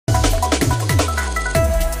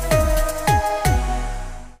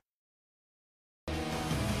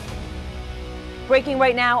Breaking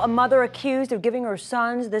right now, a mother accused of giving her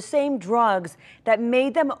sons the same drugs that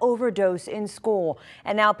made them overdose in school.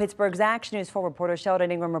 And now Pittsburgh's Action News 4 reporter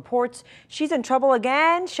Sheldon Ingram reports she's in trouble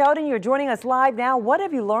again. Sheldon, you're joining us live now. What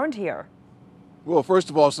have you learned here? Well, first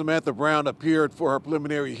of all, Samantha Brown appeared for her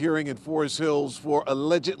preliminary hearing in Forest Hills for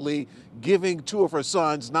allegedly giving two of her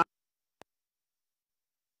sons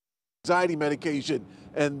anxiety medication,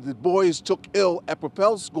 and the boys took ill at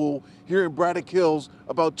Propel School here in Braddock Hills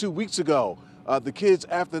about 2 weeks ago. The kids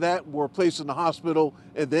after that were placed in the hospital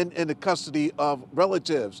and then in the custody of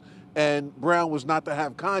relatives, and Brown was not to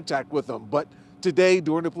have contact with them. But today,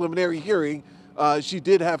 during the preliminary hearing, she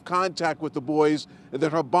did have contact with the boys, and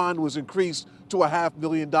then her bond was increased to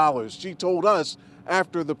 $500,000. She told us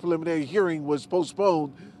after the preliminary hearing was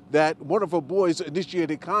postponed that one of her boys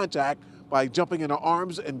initiated contact by jumping in her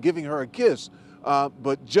arms and giving her a kiss.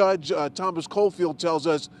 But Judge Thomas Cofield tells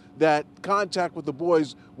us that contact with the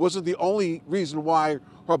boys wasn't the only reason why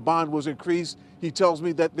her bond was increased. He tells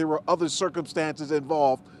me that there were other circumstances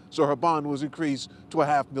involved, so her bond was increased to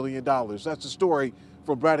 $500,000. That's the story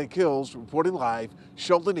from Braddock Hills. Reporting live,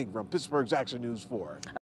 Sheldon Ingram, Pittsburgh's Action News 4.